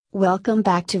Welcome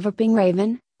back to Vaping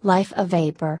Raven, Life of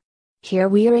Vapor. Here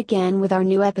we are again with our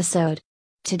new episode.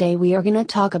 Today we are gonna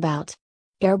talk about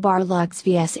Air Bar Lux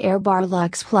vs Air Bar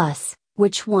Lux Plus,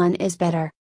 which one is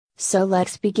better? So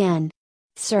let's begin.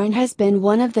 CERN has been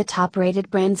one of the top rated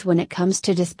brands when it comes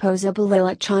to disposable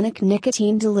electronic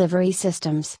nicotine delivery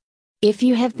systems. If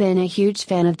you have been a huge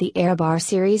fan of the Air Bar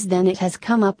series, then it has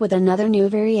come up with another new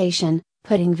variation,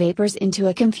 putting vapors into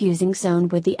a confusing zone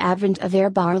with the advent of Air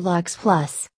Bar Lux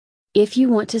Plus. If you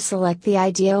want to select the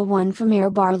ideal one from Air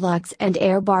Bar Lux and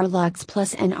Air Bar Lux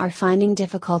Plus and are finding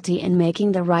difficulty in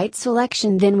making the right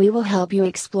selection, then we will help you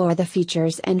explore the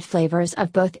features and flavors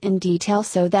of both in detail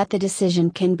so that the decision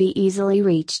can be easily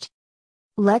reached.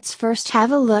 Let's first have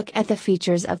a look at the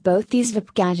features of both these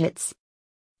vape gadgets.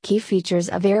 Key features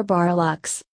of Air Bar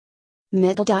Lux.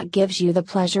 Middle dot gives you the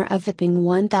pleasure of vaping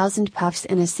 1000 puffs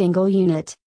in a single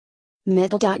unit.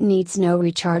 Middle dot needs no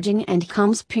recharging and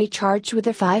comes pre-charged with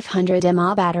a 500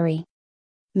 mAh battery.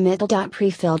 Middle dot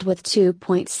pre-filled with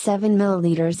 2.7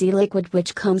 ml e-liquid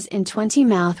which comes in 20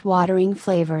 mouth-watering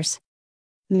flavors.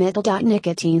 Middle dot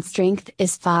nicotine strength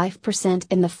is 5%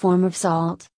 in the form of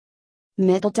salt.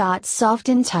 Middle dot soft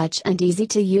in touch and easy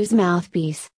to use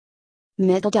mouthpiece.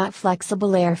 Middle dot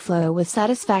flexible airflow with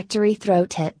satisfactory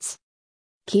throat hits.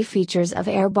 Key features of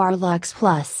Air Bar Lux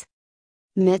Plus.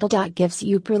 Middle dot gives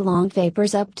you prolonged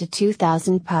vapors up to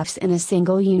 2000 puffs in a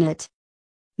single unit.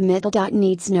 Middle dot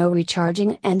needs no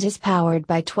recharging and is powered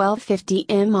by 1250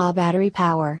 mAh battery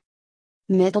power.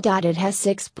 Middle dot it has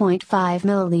 6.5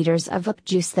 ml of vape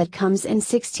juice that comes in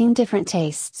 16 different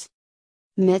tastes.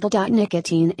 Middle dot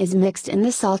nicotine is mixed in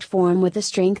the salt form with a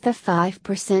strength of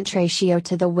 5% ratio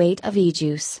to the weight of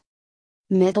e-juice.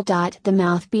 Middle dot the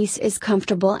mouthpiece is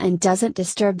comfortable and doesn't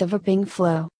disturb the vaping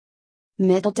flow.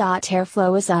 Middle dot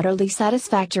airflow is utterly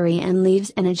satisfactory and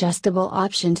leaves an adjustable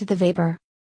option to the vapor.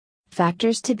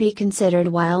 Factors to be considered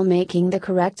while making the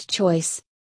correct choice.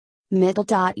 Middle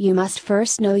dot you must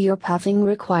first know your puffing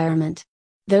requirement.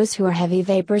 Those who are heavy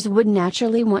vapors would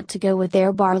naturally want to go with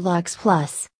Air Bar Lux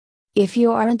Plus. If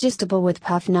you are adjustable with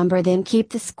puff number, then keep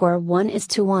the score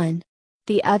 1:1.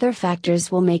 The other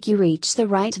factors will make you reach the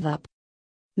right vape.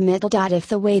 Middle dot if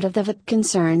the weight of the vape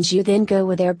concerns you, then go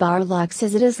with Air Bar Lux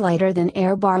as it is lighter than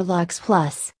Air Bar Lux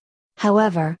Plus.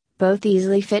 However, both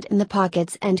easily fit in the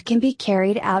pockets and can be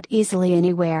carried out easily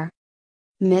anywhere.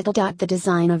 Middle dot the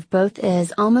design of both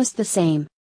is almost the same.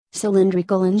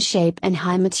 Cylindrical in shape and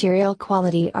high material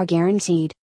quality are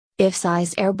guaranteed. If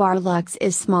size Air Bar Lux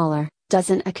is smaller,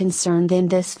 doesn't a concern, then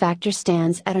this factor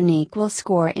stands at an equal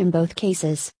score in both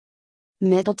cases.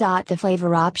 Middle dot the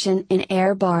flavor option in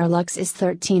Air Bar Lux is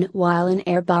 13 while in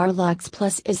Air Bar Lux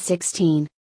Plus is 16.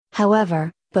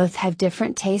 However, both have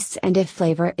different tastes, and if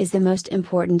flavor is the most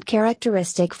important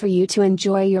characteristic for you to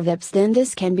enjoy your vapes, then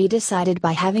this can be decided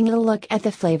by having a look at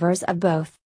the flavors of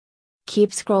both.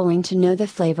 Keep scrolling to know the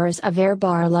flavors of Air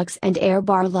Bar Lux and Air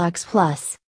Bar Lux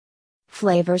Plus.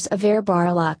 Flavors of Air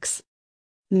Bar Lux.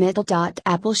 Middle dot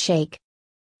apple shake.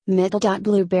 Middle dot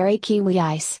blueberry kiwi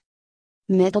ice.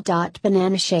 Middle dot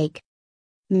banana shake.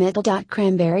 Middle dot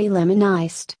cranberry lemon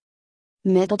iced.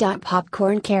 Middle dot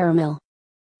popcorn caramel.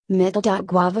 Middle dot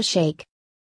guava shake.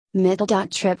 Middle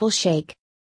dot triple shake.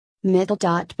 Middle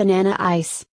dot banana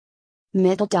ice.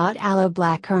 Middle dot aloe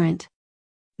blackcurrant.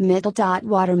 Middle dot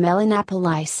watermelon apple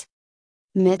ice.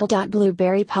 Middle dot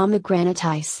blueberry pomegranate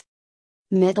ice.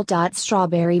 Middle dot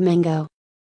strawberry mango.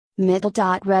 Middle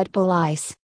dot red bull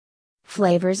ice.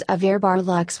 Flavors of Air Bar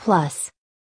Lux Plus.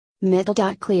 Middle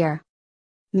dot clear.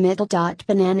 Middle dot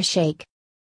banana shake.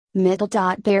 Middle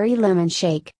dot berry lemon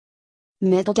shake.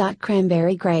 Middle dot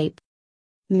cranberry grape.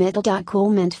 Middle dot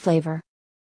cool mint flavor.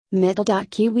 Middle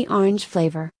dot kiwi orange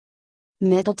flavor.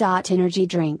 Middle dot energy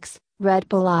drinks, Red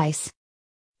Bull ice.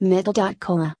 Middle dot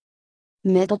cola.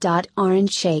 Middle dot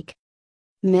orange shake.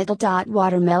 Middle dot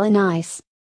watermelon ice.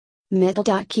 Middle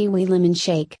dot kiwi lemon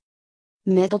shake.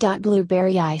 Middle dot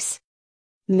blueberry ice.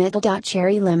 Middle dot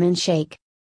cherry lemon shake.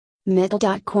 Middle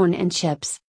dot corn and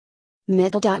chips.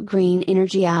 Middle dot green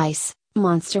energy ice,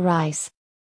 Monster ice.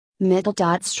 Middle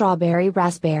dot strawberry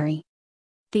raspberry.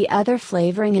 The other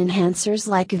flavoring enhancers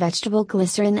like vegetable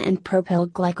glycerin and propyl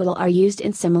glycol are used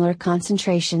in similar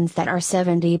concentrations that are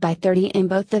 70 by 30 in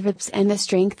both the vapes, and the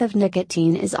strength of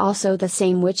nicotine is also the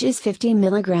same, which is 50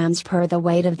 mg per the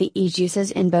weight of the e-juices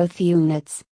in both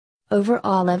units.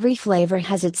 Overall, every flavor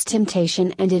has its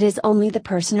temptation, and it is only the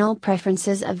personal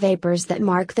preferences of vapors that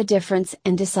mark the difference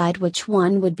and decide which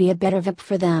one would be a better vape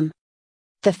for them.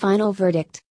 The final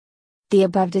verdict. The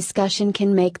above discussion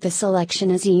can make the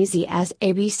selection as easy as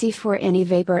ABC for any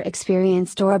vapor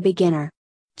experienced or a beginner.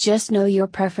 Just know your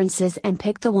preferences and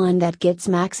pick the one that gets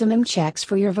maximum checks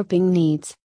for your vaping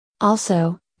needs.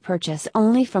 Also, purchase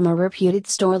only from a reputed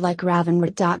store like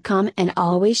Ravenware.com and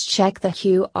always check the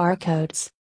QR codes.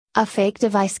 A fake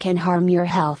device can harm your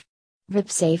health.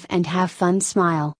 Vape safe and have fun. Smile.